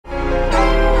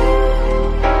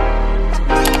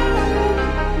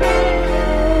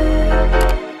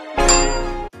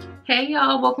Hey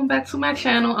y'all, welcome back to my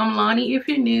channel. I'm Lonnie if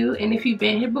you're new, and if you've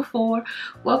been here before,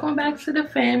 welcome back to the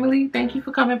family. Thank you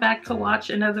for coming back to watch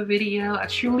another video. I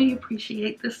truly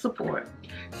appreciate the support.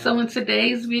 So in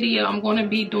today's video, I'm going to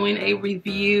be doing a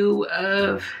review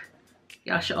of,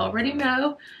 y'all should already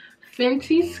know,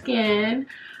 Fenty Skin.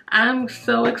 I'm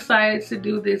so excited to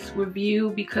do this review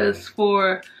because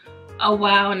for a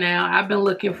while now I've been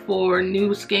looking for new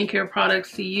skincare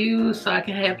products to use so I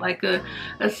can have like a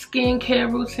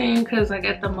skincare routine, because like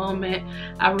at the moment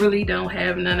I really don't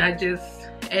have none. I just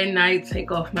at night take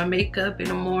off my makeup, in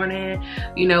the morning,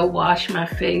 you know, wash my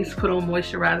face, put on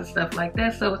moisturizer, stuff like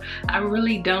that. So I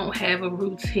really don't have a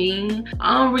routine.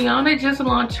 Rihanna just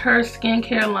launched her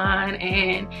skincare line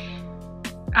and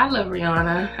I love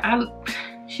Rihanna.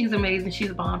 She's amazing, she's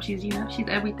a bomb, she's, you know, she's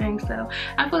everything. So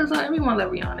I feel as though everyone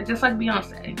loves Rihanna, just like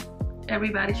Beyonce.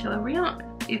 Everybody should love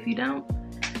Rihanna. If you don't,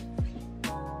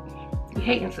 you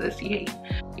hating, sis, you hating.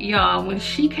 Y'all, when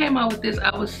she came out with this,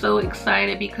 I was so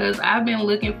excited because I've been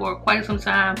looking for quite some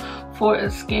time for a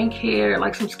skincare,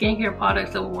 like some skincare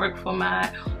products that would work for my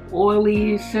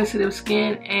oily, sensitive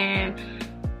skin, and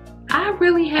I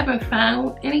really haven't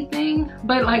found anything.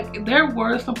 But like there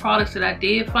were some products that I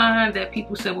did find that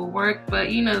people said would work,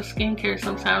 but you know, skincare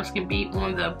sometimes can be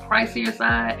on the pricier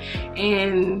side,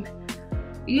 and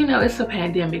you know, it's a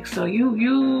pandemic, so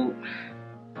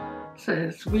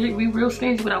sis, we real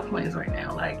stingy with our plans right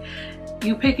now. Like,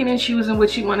 you picking and choosing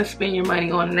what you want to spend your money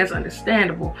on, and that's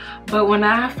understandable. But when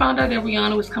I found out that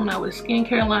Rihanna was coming out with a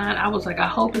skincare line, I was like, I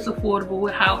hope it's affordable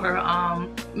with how her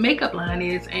makeup line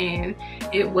is, and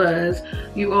it was.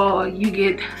 You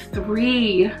get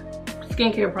 3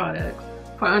 skincare products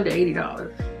for under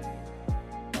 $80.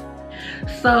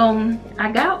 So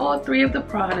I got all 3 of the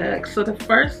products. So the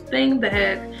first thing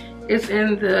that is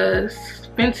in the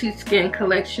Fenty Skin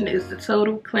collection is the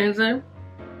Total Cleanser.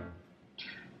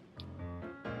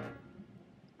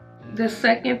 The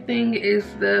second thing is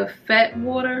the Fat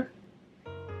Water.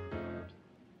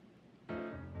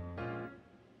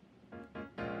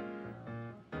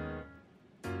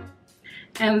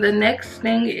 And the next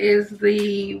thing is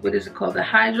the, what is it called? The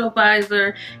Hydro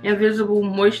Visor Invisible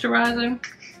Moisturizer.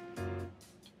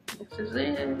 This is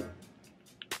it.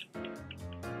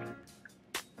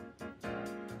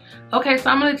 Okay, so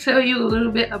I'm going to tell you a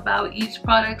little bit about each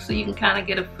product so you can kind of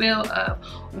get a feel of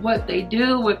what they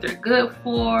do, what they're good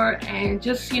for, and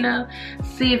just, you know,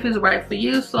 see if it's right for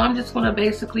you. So I'm just going to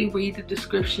basically read the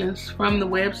descriptions from the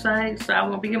website, so I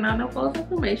won't be giving out no false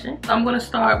information. I'm going to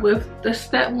start with the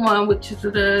step 1, which is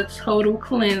the Total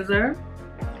Cleanser.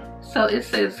 So it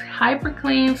says hyper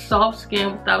clean, soft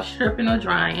skin without stripping or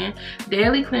drying,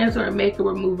 daily cleanser and makeup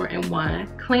remover in one,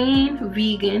 clean,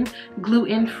 vegan,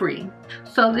 gluten free.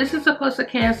 So this is supposed to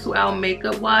cancel out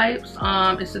makeup wipes.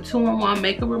 It's a 2-in-1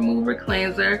 makeup remover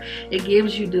cleanser. It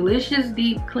gives you delicious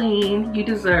deep clean you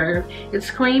deserve.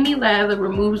 It's creamy lather,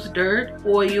 removes dirt,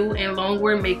 oil, and long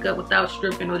wear makeup without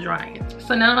stripping or drying.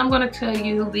 So now I'm going to tell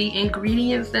you the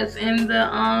ingredients that's in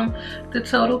the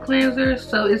Total Cleanser.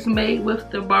 So it's made with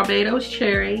the Barbados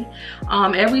cherry.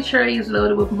 Every cherry is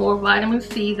loaded with more vitamin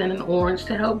C than an orange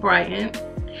to help brighten.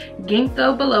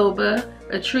 Ginkgo biloba,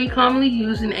 a tree commonly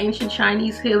used in ancient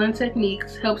Chinese healing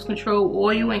techniques, helps control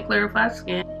oil and clarify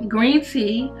skin. Green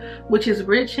tea, which is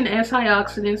rich in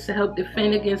antioxidants to help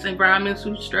defend against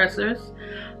environmental stressors.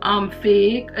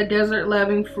 Fig, a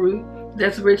desert-loving fruit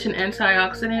that's rich in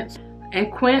antioxidants.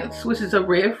 And quince, which is a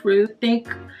red fruit.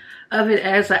 Think of it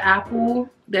as an apple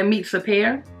that meets a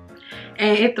pear.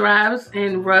 And it thrives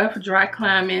in rough, dry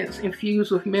climates,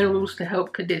 infused with minerals to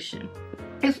help condition.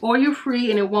 It's oil free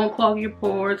and it won't clog your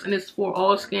pores, and it's for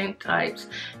all skin types.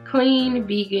 Clean,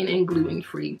 vegan, and gluten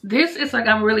free. This is like,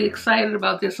 I'm really excited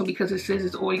about this one because it says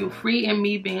it's oil free, and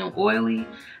me being oily,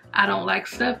 I don't like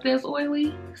stuff that's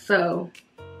oily. So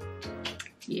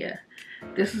yeah,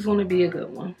 this is going to be a good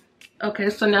one.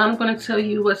 Okay, so now I'm going to tell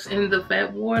you what's in the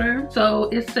Fat Water. So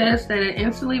it says that it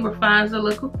instantly refines the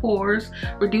look of pores,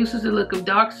 reduces the look of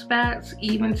dark spots,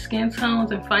 even skin tones,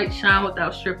 and fights shine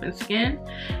without stripping skin.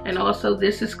 And also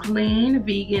this is clean,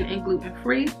 vegan, and gluten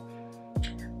free.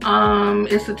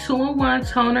 It's a 2-in-1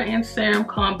 toner and serum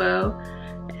combo.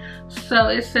 So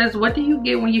it says, what do you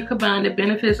get when you combine the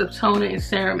benefits of toner and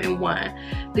serum in one?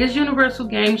 This universal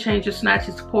game changer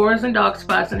snatches pores and dark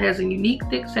spots and has a unique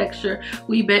thick texture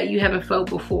we bet you haven't felt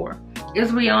before.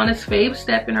 It's Rihanna's fave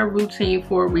step in her routine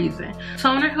for a reason.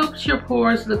 Toner helps your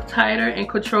pores look tighter and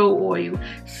control oil.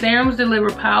 Serums deliver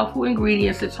powerful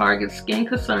ingredients that target skin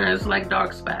concerns like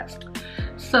dark spots.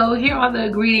 So here are the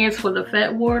ingredients for the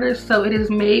fat water. So it is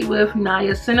made with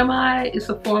niacinamide. It's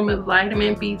a form of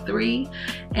vitamin B3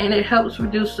 and it helps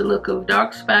reduce the look of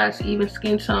dark spots, even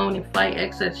skin tone, and fight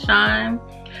excess shine.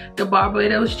 The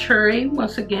Barbados cherry,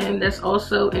 once again, that's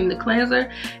also in the cleanser,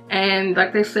 and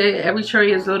like they said, every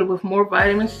cherry is loaded with more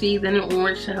vitamin C than an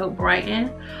orange to help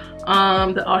brighten.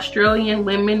 The Australian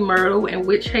lemon, myrtle, and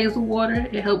witch hazel water,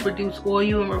 it helps reduce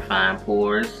oil and refine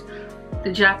pores.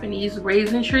 The Japanese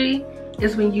raisin tree,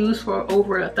 it's been used for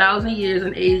over 1,000 years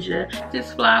in Asia.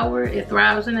 This flower, it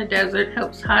thrives in the desert,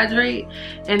 helps hydrate.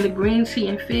 And the green tea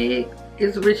and fig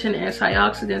is rich in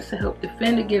antioxidants to help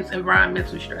defend against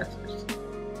environmental stressors.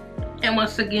 And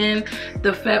once again,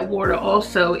 the fat water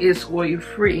also is oil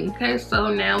free. Okay,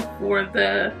 so now for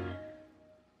the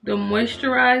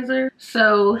moisturizer.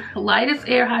 So lightest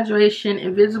air hydration,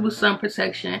 invisible sun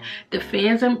protection,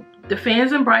 defends and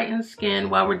brightens skin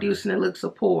while reducing the looks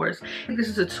of pores. This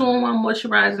is a 2-in-1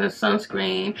 moisturizer and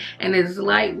sunscreen, and it's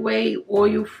lightweight,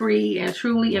 oil free, and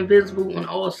truly invisible on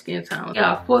all skin tones.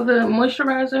 Yeah, for the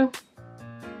moisturizer,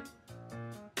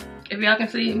 if y'all can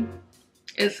see,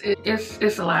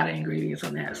 it's a lot of ingredients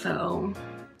on that. So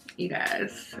you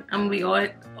guys, I'm gonna be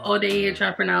all day here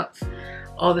trying to pronounce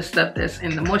all the stuff that's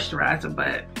in the moisturizer,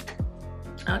 but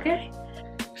okay.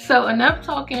 So enough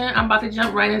talking, I'm about to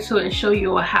jump right into it and show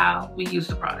you how we use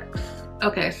the products.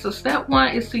 Okay, so step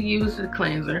 1 is to use the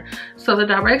cleanser. So the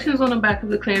directions on the back of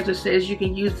the cleanser says you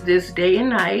can use this day and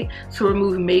night to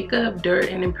remove makeup, dirt,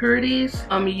 and impurities.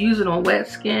 You use it on wet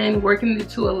skin, working it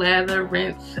to a lather,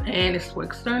 rinse, and it's for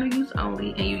external use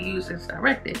only, and you use as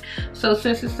directed. So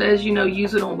since it says, you know,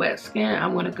 use it on wet skin,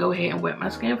 I'm gonna go ahead and wet my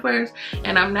skin first.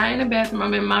 And I'm not in the bathroom,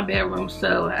 I'm in my bedroom,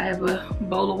 so I have a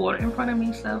bowl of water in front of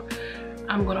me, so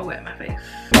I'm gonna wet my face.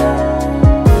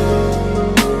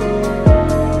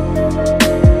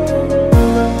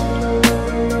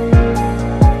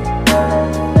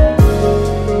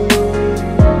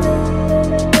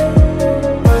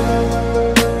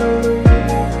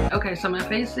 Okay, so my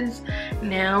face is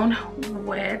now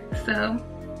wet, so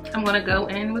I'm gonna go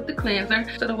in with the cleanser.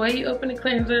 So the way you open the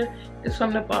cleanser is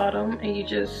from the bottom, and you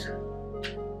twist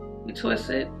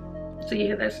it. So you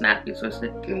hear that snap, you twist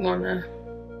it. You wanna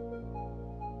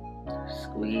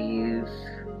squeeze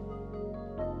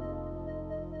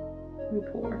and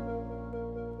pour.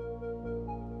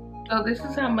 Oh, this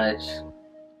is how much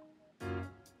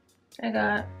I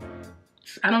got.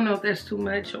 I don't know if that's too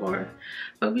much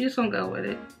but we just gonna go with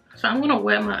it. So I'm gonna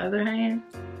wet my other hand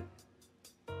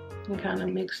and kind of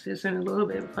mix this in a little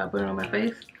bit before I put it on my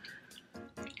face.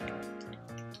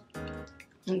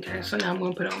 Okay, so now I'm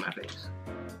gonna put it on my face.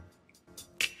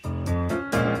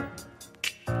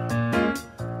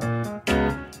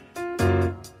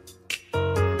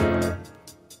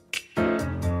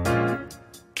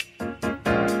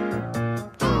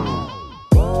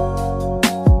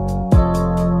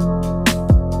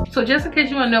 So just in case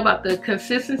you want to know about the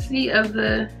consistency of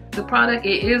the product,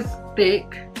 it is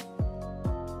thick.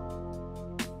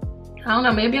 I don't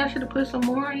know, maybe I should have put some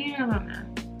more in, I don't know.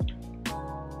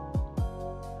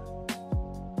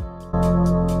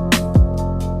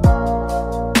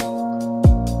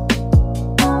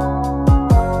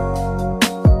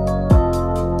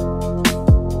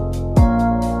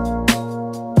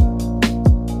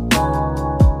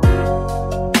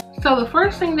 So the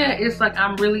first thing that is like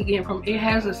I'm really getting from it,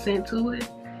 has a scent to it.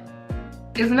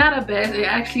 It's not a bad, it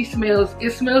actually smells,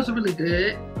 it smells really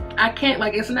good. I can't,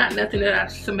 like, it's not nothing that I've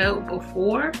smelled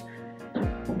before,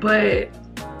 but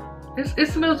it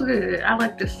smells good. I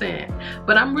like the scent.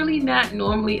 But I'm really not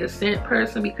normally a scent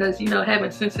person because, you know,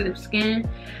 having sensitive skin,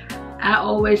 I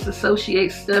always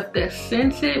associate stuff that's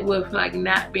scented with like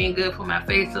not being good for my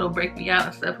face. It'll break me out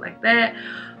and stuff like that.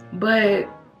 But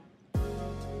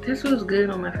this was good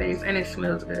on my face and it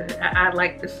smells good. I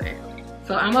like the scent.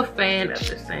 So I'm a fan of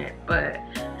the scent, but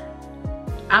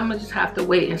I'm gonna just have to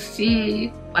wait and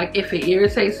see like if it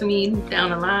irritates me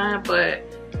down the line. But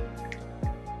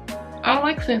I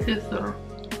like scents though.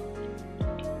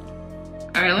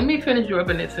 All right, let me finish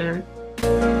rubbing this in.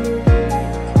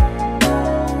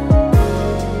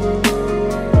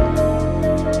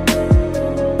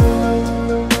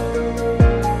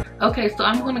 Okay, so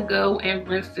I'm gonna go and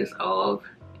rinse this off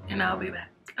and I'll be back.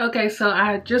 Okay, so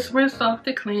I just rinsed off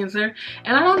the cleanser,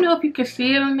 and I don't know if you can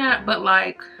see it or not, but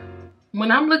like when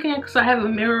I'm looking at, because I have a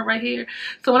mirror right here,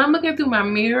 so when I'm looking through my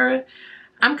mirror,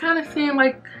 I'm kind of seeing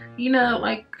like, you know,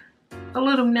 like a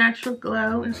little natural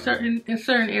glow in certain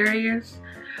areas,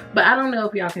 but I don't know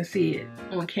if y'all can see it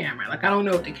on camera. Like I don't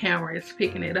know if the camera is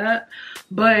picking it up,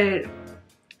 but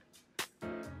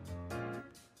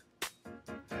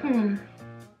I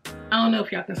don't know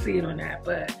if y'all can see it or not,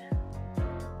 but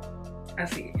I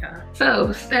see it, y'all.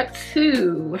 So step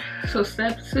 2. So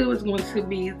step 2 is going to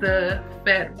be the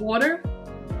fat water.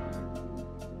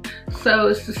 So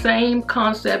it's the same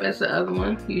concept as the other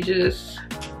one. You just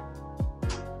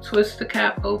twist the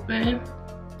cap open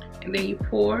and then you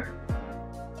pour.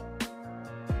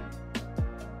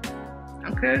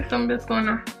 Okay, so I'm just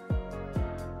gonna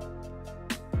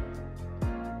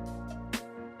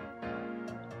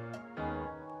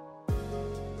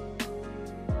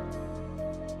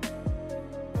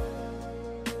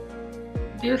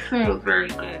this smells very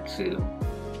good too.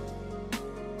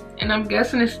 And I'm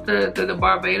guessing it's the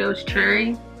Barbados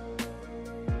cherry.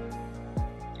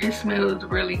 It smells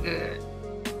really good.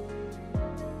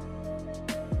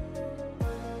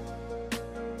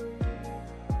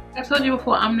 I told you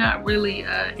before, I'm not really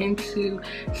into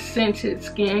scented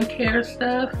skincare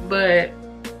stuff, but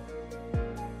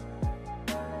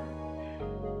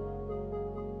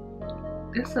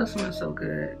this stuff smells so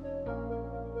good.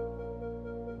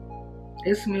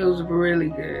 It smells really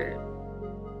good.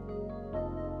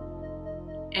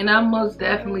 And I'm most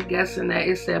definitely guessing that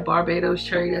it's that Barbados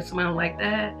cherry that smells like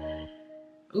that.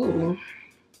 Ooh,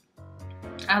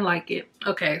 I like it.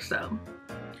 Okay, so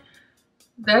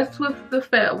that's with the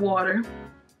fat water.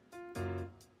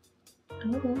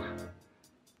 Ooh.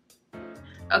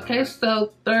 Okay,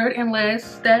 so third and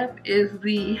last step is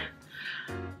the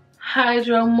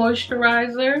Hydro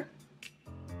Moisturizer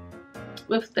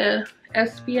with the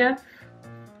SPF.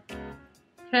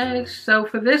 Okay, so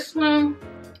for this one,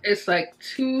 it's like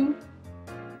 2.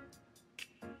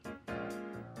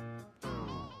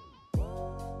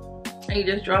 And you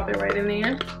just drop it right in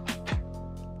there.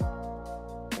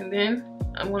 And then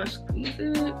I'm gonna squeeze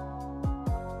it.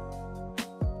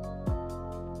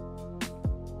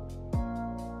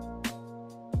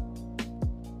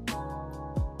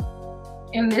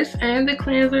 And this and the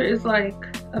cleanser is like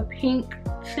a pink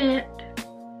tint.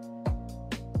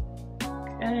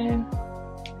 Okay.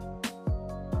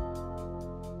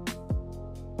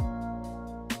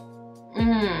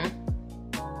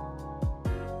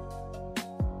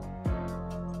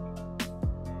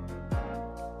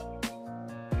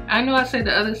 I know I said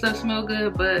the other stuff smell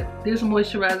good, but this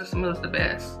moisturizer smells the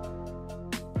best.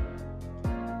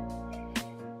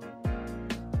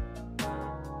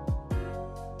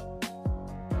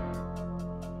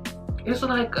 It's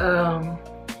like a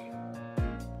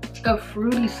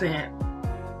fruity scent.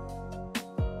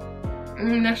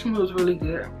 That smells really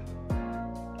good.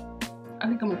 I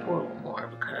think I'm gonna pour a little more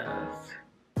because,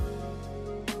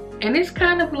 and it's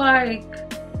kind of like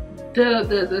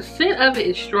the scent of it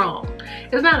is strong.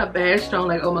 It's not a bad strong,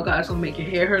 like, oh my god, it's gonna make your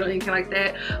hair hurt or anything like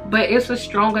that, but it's a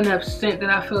strong enough scent that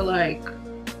I feel like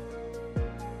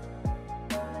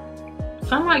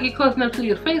somebody get close enough to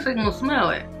your face, they're gonna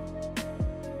smell it.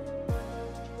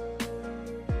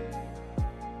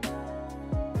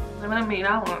 And I mean,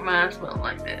 I want mine smelling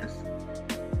like this.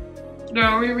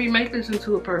 Girl, we remake this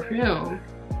into a perfume,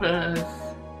 because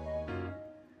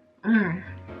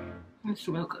it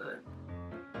smells good.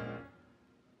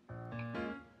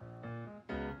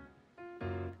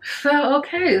 So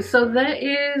okay, so that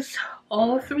is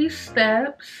all 3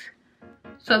 steps.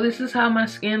 So this is how my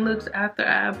skin looks after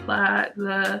I applied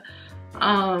the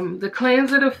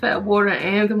cleanser, the fat water,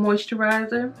 and the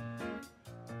moisturizer.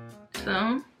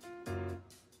 So,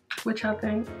 what y'all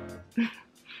think?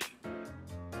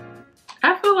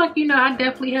 I feel like, you know, I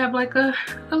definitely have like a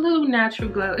little natural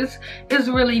glow. It's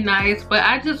really nice, but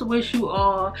I just wish you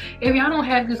all, if y'all don't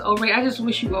have this already, I just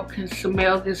wish you all can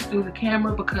smell this through the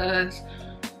camera, because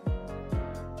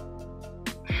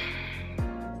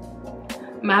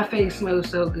my face smells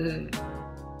so good.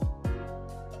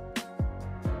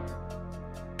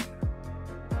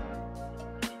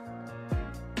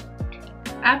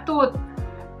 I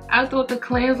thought the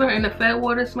cleanser and the fat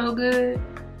water smelled good.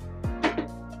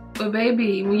 But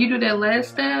baby, when you do that last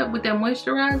step with that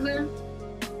moisturizer,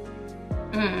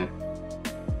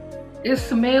 it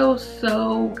smells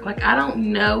so, like, I don't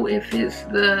know if it's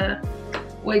the,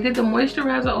 wait, did the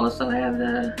moisturizer also have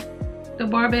the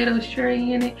Barbados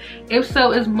cherry in it? If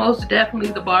so, it's most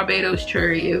definitely the Barbados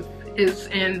cherry if it's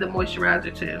in the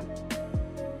moisturizer too.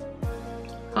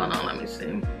 Hold on, let me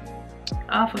see. Oh,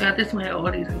 I forgot this one had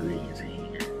all these ingredients in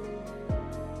here.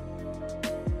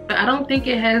 But I don't think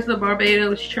it has the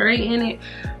Barbados cherry in it.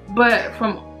 But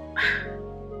from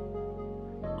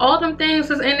all them things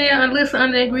that's in there, unless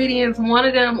under ingredients, one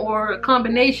of them or a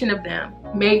combination of them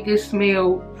made this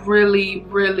smell really,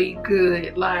 really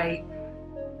good. Like,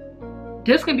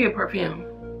 this could be a perfume,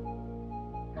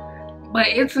 but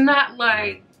it's not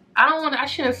like I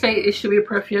shouldn't say it should be a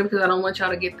perfume because I don't want y'all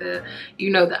to get the,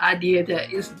 you know, the idea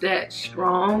that it's that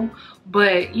strong.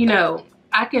 But, you know,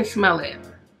 I can smell it.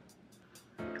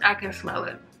 I can smell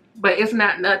it. But it's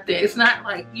not nothing. It's not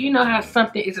like, you know how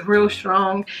something is real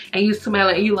strong and you smell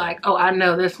it and you like, oh, I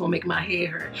know this will make my hair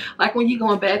hurt. Like when you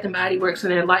go in Bath and Body Works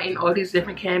and they're lighting all these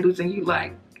different candles and you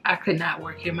like, I could not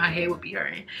work here. My hair would be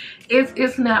hurting.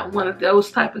 It's not one of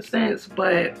those type of scents,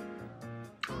 but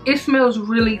it smells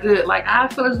really good. Like I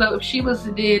feel as though if she was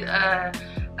to did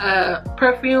a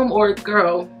perfume, or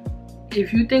girl,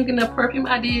 if you're thinking of perfume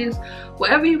ideas,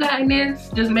 whatever you got in this,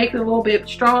 just make it a little bit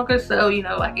stronger so, you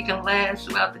know, like it can last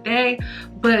throughout the day.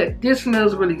 But this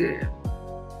smells really good.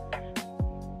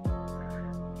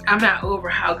 I'm not over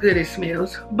how good it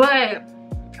smells, but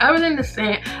other than the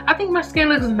scent, I think my skin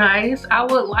looks nice. I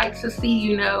would like to see,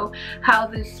 you know, how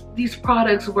these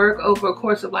products work over a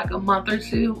course of like a month or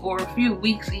two or a few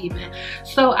weeks even.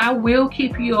 So I will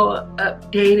keep you all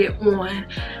updated on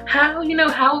how, you know,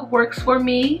 how it works for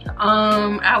me.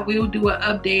 I will do an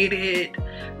updated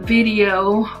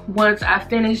video once I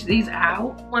finish these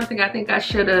out. One thing I think I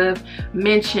should have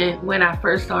mentioned when I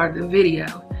first started the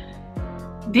video,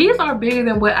 these are bigger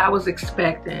than what I was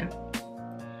expecting.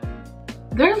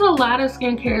 There's a lot of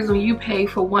skincares when you pay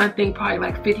for one thing probably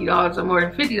like $50 or more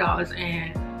than $50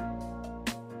 and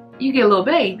you get a little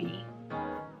baby.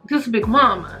 This is Big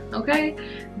Mama, okay?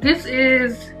 This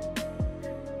is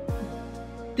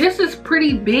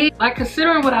pretty big. Like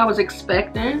considering what I was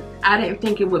expecting, I didn't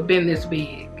think it would have been this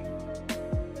big.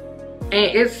 And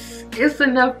it's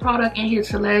enough product in here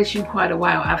to last you quite a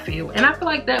while, I feel. And I feel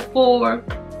like that for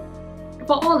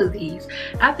all of these.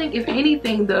 I think if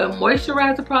anything, the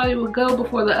moisturizer probably would go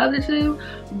before the other two,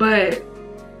 but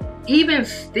even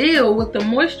still with the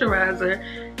moisturizer,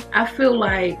 I feel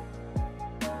like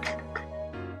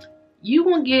you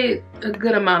won't get a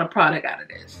good amount of product out of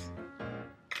this.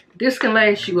 This can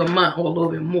last you a month or a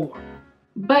little bit more.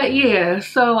 But yeah,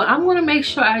 so I'm gonna make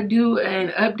sure I do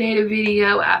an updated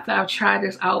video after I've tried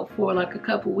this out for like a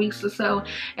couple weeks or so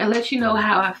and let you know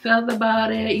how I felt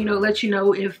about it, you know, let you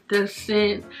know if the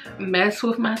scent messed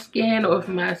with my skin or if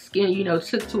my skin, you know,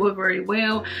 took to it very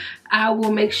well. I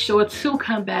will make sure to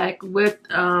come back with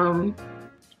yeah,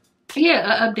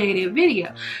 an updated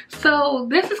video. So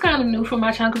this is kind of new for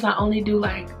my channel because I only do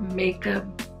like makeup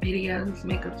videos,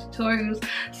 makeup tutorials.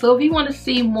 So if you want to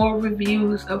see more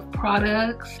reviews of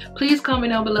products, please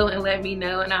comment down below and let me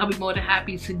know, and I'll be more than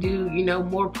happy to do, you know,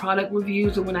 more product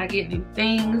reviews when I get new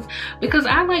things, because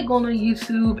I like going on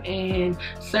YouTube and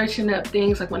searching up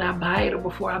things like when I buy it or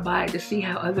before I buy it to see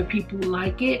how other people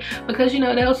like it, because you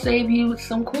know they'll save you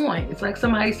some coin. It's like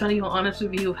somebody's telling you an honest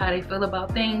review of how they feel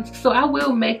about things. So I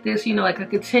will make this, you know, like a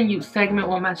continued segment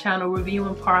on my channel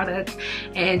reviewing products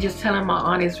and just telling my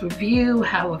honest review,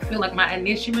 how I feel, like my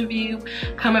initial review,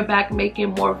 coming back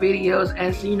making more videos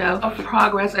as, you know, of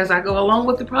progress as I go along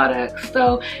with the products.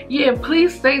 So yeah,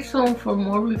 please stay tuned for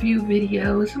more review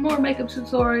videos, more makeup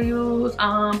tutorials.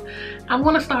 I'm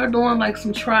gonna start doing like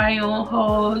some try on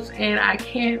hauls, and I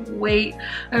can't wait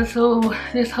until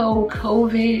this whole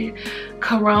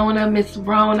Corona, Miss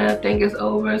Rona thing is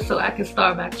over so I can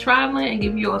start back traveling and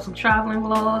give you all some traveling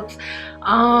vlogs.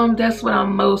 That's what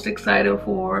I'm most excited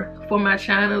for my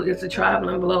channel, is the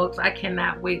traveling vlogs. I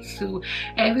cannot wait to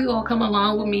have you all come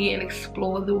along with me and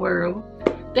explore the world.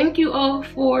 Thank you all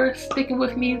for sticking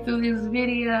with me through this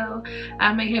video.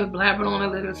 I may have blabbered on a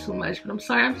little too much, but I'm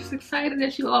sorry. I'm just excited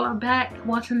that you all are back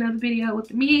watching another video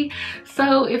with me.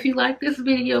 So if you like this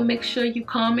video, make sure you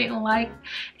comment and like.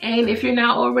 And if you're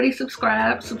not already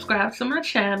subscribed, subscribe to my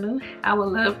channel. I would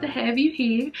love to have you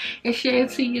here and share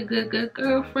it to your good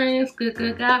girlfriends,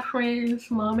 good guy friends,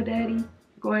 mama, daddy,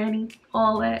 granny,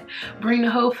 all that. Bring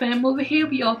the whole fam over here.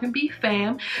 We all can be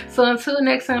fam. So until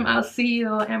next time, I'll see you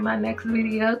all in my next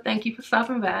video. Thank you for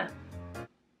stopping by.